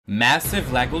Massive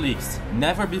LEGO leaks,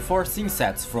 never before seen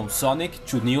sets from Sonic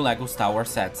to new LEGO Tower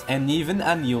sets, and even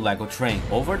a new LEGO train.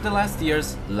 Over the last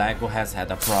years, LEGO has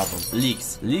had a problem.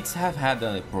 Leaks have had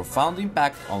a profound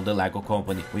impact on the LEGO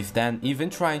company, with them even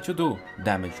trying to do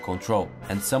damage control.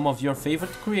 And some of your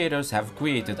favorite creators have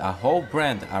created a whole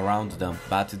brand around them,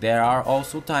 but there are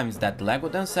also times that LEGO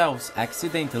themselves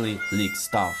accidentally leak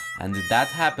stuff, and that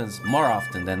happens more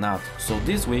often than not. So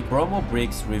this week,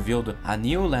 Promobricks revealed a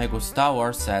new LEGO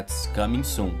Tower set coming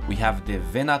soon. We have the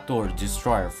Venator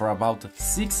Destroyer for about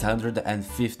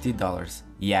 $650.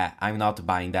 Yeah, I'm not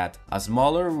buying that. A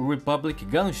smaller Republic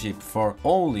gunship for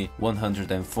only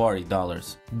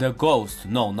 $140. The Ghost,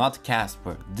 no, not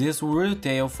Casper. This will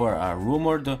retail for a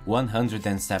rumored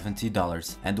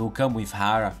 $170 and will come with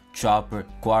Hera, Chopper,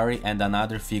 Quarry and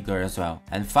another figure as well.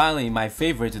 And finally, my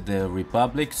favorite, the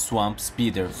Republic Swamp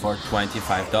Speeder for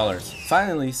 $25.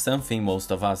 Finally, something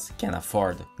most of us can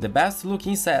afford. The best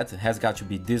looking set has got to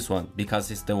be this one,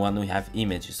 because it's the one we have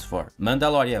images for.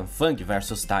 Mandalorian Fang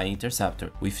vs TIE Interceptor.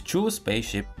 With two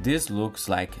spaceships, this looks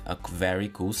like a very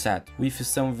cool set, with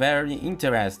some very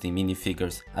interesting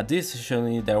minifigures.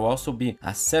 Additionally, there will also be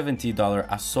a $70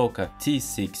 Ahsoka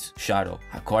T6 shuttle.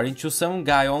 According to some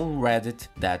guy on Reddit,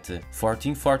 that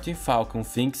 1414 Falcon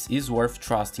thinks is worth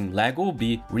trusting, LEGO will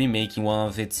be remaking one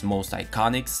of its most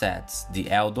iconic sets,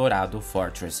 the Eldorado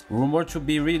Fortress, rumored to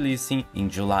be releasing in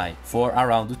July for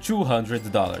around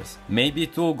 $200. Maybe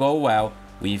it will go well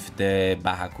with the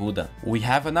Barracuda. We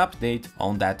have an update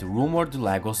on that rumored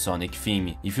LEGO Sonic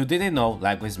theme. If you didn't know,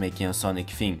 LEGO is making a Sonic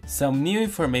theme. Some new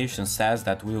information says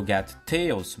that we'll get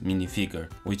Tails minifigure,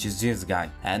 which is this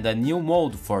guy, and a new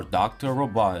mode for Dr.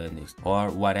 Robotnik, or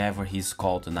whatever he's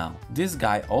called now. This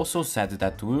guy also said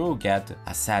that we will get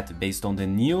a set based on the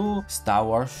new Star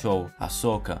Wars show,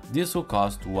 Ahsoka. This will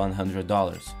cost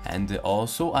 $100. And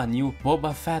also a new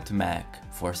Boba Fett mech,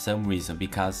 for some reason,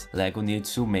 because LEGO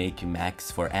needs to make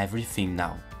mechs for everything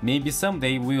now. Maybe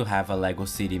someday we'll have a LEGO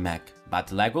City mech.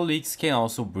 But LEGO leaks can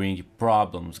also bring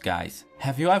problems, guys.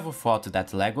 Have you ever thought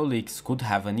that LEGO leaks could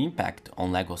have an impact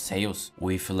on LEGO sales?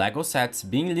 With LEGO sets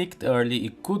being leaked early,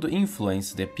 it could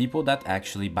influence the people that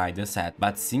actually buy the set.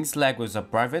 But since LEGO is a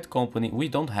private company, we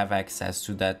don't have access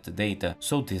to that data,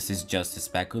 so this is just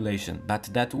speculation. But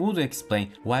that would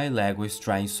explain why LEGO is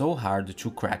trying so hard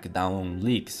to crack down on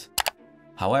leaks.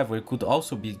 However, it could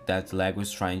also be that LEGO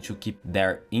is trying to keep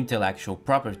their intellectual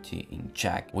property in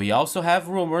check. We also have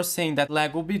rumors saying that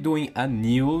LEGO will be doing a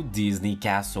new Disney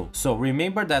castle. So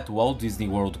remember that Walt Disney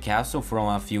World castle from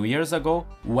a few years ago?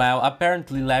 Well,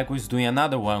 apparently LEGO is doing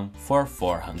another one for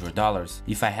 $400.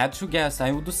 If I had to guess,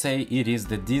 I would say it is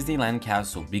the Disneyland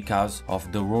castle because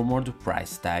of the rumored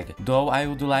price tag. Though I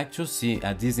would like to see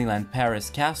a Disneyland Paris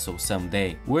castle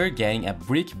someday. We're getting a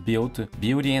brick-built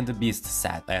Beauty and the Beast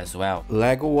set as well.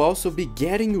 LEGO will also be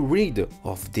getting rid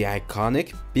of the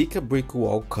iconic Pick a Brick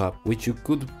Wall cup, which you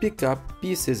could pick up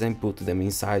pieces and put them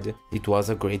inside. It was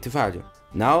a great value.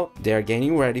 Now they are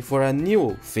getting ready for a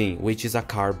new thing, which is a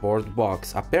cardboard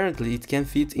box. Apparently it can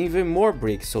fit even more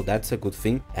bricks, so that's a good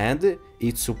thing, and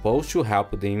it's supposed to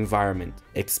help the environment.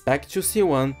 Expect to see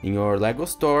one in your LEGO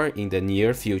store in the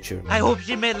near future. I hope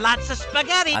she made lots of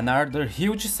spaghetti! Another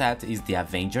huge set is the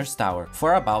Avengers Tower,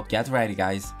 for about, get ready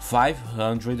guys,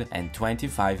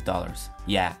 $525.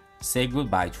 Yeah, say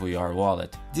goodbye to your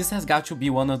wallet. This has got to be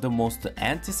one of the most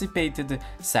anticipated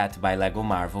set by LEGO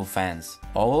Marvel fans.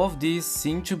 All of these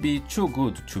seem to be too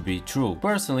good to be true.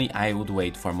 Personally, I would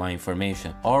wait for more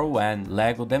information, or when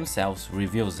LEGO themselves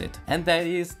reveals it. And that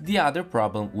is the other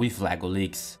problem with LEGO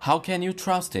leaks. How can you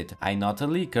trust it? I'm not a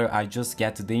leaker, I just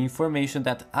get the information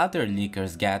that other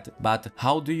leakers get, but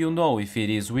how do you know if it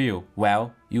is real?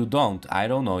 Well, you don't. I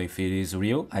don't know if it is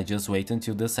real, I just wait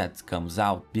until the set comes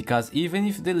out. Because even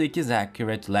if the leak is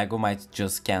accurate, LEGO might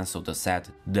just cancel the set.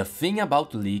 The thing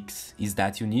about leaks is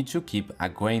that you need to keep a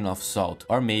grain of salt,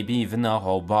 or maybe even a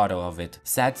whole bottle of it.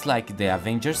 Sets like the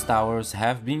Avengers Towers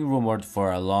have been rumored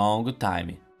for a long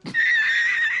time.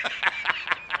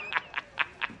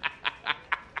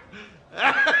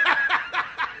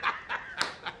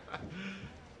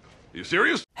 You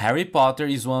serious? Harry Potter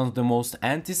is one of the most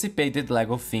anticipated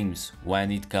LEGO themes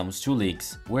when it comes to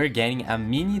leaks. We're getting a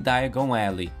mini Diagon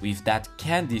Alley with that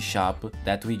candy shop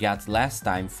that we got last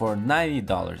time for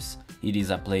 $90. It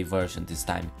is a play version this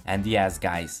time. And yes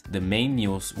guys, the main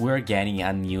news, we're getting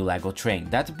a new LEGO train,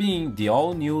 that being the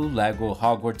all new LEGO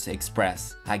Hogwarts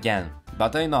Express. Again,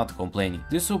 but I'm not complaining.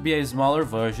 This will be a smaller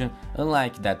version,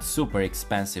 unlike that super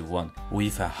expensive one,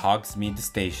 with a Hogsmeade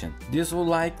station. This will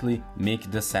likely make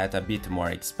the set a bit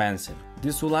more expensive,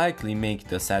 This will likely make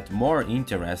the set more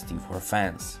interesting for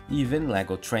fans, even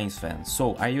Lego Trains fans.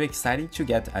 So are you excited to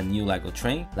get a new Lego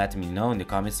train? Let me know in the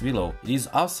comments below. It is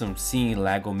awesome seeing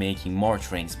Lego making more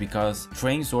trains because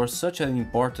trains were such an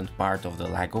important part of the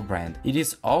Lego brand. It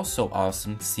is also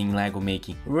awesome seeing Lego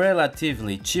making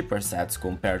relatively cheaper sets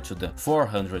compared to the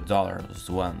 $400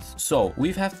 ones. So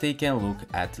we have taken a look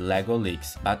at Lego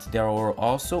leaks, but there were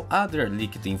also other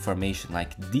leaked information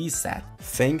like this set.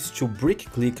 Thanks to Brick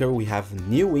Clicker, we have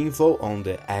new info on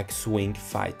the X-Wing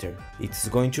fighter. It's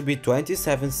going to be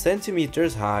 27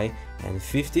 centimeters high and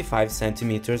 55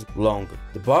 centimeters long.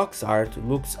 The box art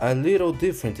looks a little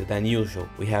different than usual.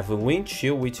 We have a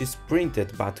windshield which is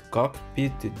printed, but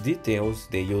cockpit details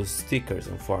they use stickers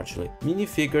unfortunately.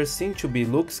 Minifigures seem to be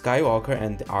Luke Skywalker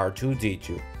and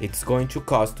R2-D2. It's going to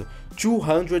cost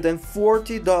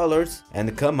 $240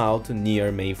 and come out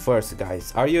near May 1st,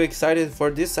 guys. Are you excited for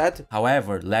this set?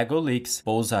 However, Lego leaks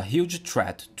pose a huge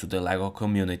threat to the Lego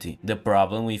community. The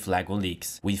problem with Lego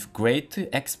leaks: with great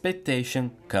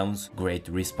expectation comes great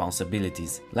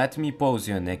responsibilities. Let me pose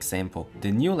you an example.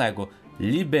 The new Lego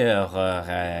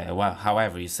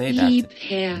however you say that,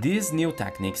 this new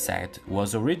Technic set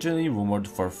was originally rumored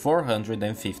for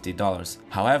 $450.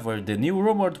 However, the new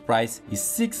rumored price is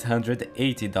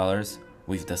 $680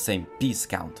 with the same piece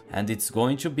count, and it's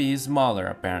going to be smaller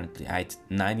apparently at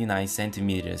 99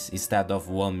 centimeters instead of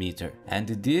 1 meter. And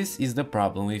this is the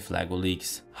problem with Lego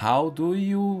leaks. How do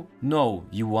you know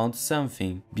you want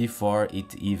something before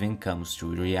it even comes to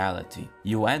reality?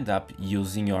 You end up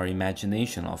using your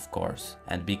imagination, of course,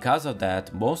 and because of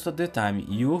that, most of the time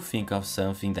you think of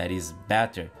something that is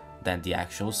better than the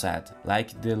actual set,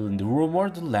 like the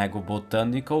rumored Lego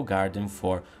Botanical Garden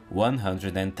for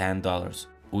 $110.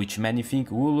 Which many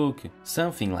think will look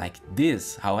something like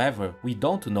this. However, we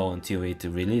don't know until it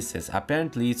releases.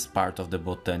 Apparently it's part of the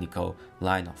botanical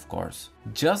line, of course.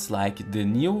 Just like the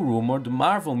new rumored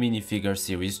Marvel minifigure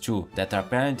series 2, that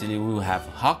apparently will have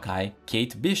Hawkeye,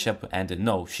 Kate Bishop, and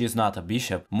no, she's not a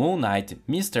bishop, Moonknight,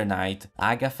 Mr. Knight,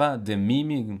 Agatha, the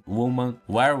Miming Woman,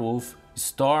 Werewolf,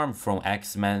 Storm from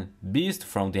X-Men, Beast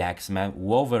from the X-Men,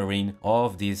 Wolverine. All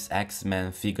of these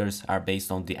X-Men figures are based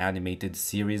on the animated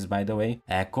series, by the way.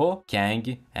 Echo,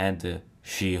 Kang, and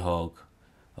She-Hulk.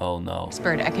 Oh no.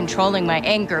 Expert at controlling my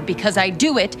anger because I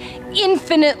do it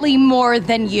infinitely more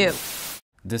than you.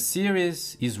 The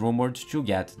series is rumored to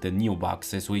get the new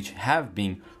boxes, which have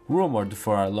been rumored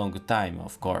for a long time,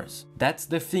 of course. That's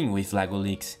the thing with Lego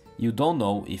leaks. You don't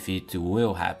know if it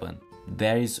will happen.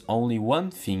 There is only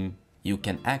one thing you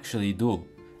can actually do,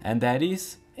 and that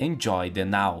is enjoy the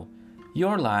now.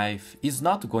 Your life is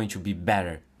not going to be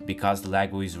better because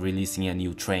Lego is releasing a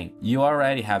new train. You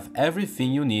already have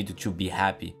everything you need to be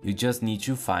happy. You just need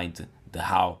to find the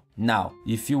how. Now,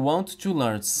 if you want to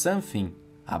learn something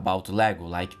about Lego,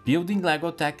 like building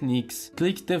Lego techniques,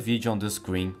 click the video on the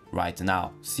screen right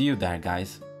now. See you there,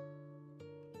 guys.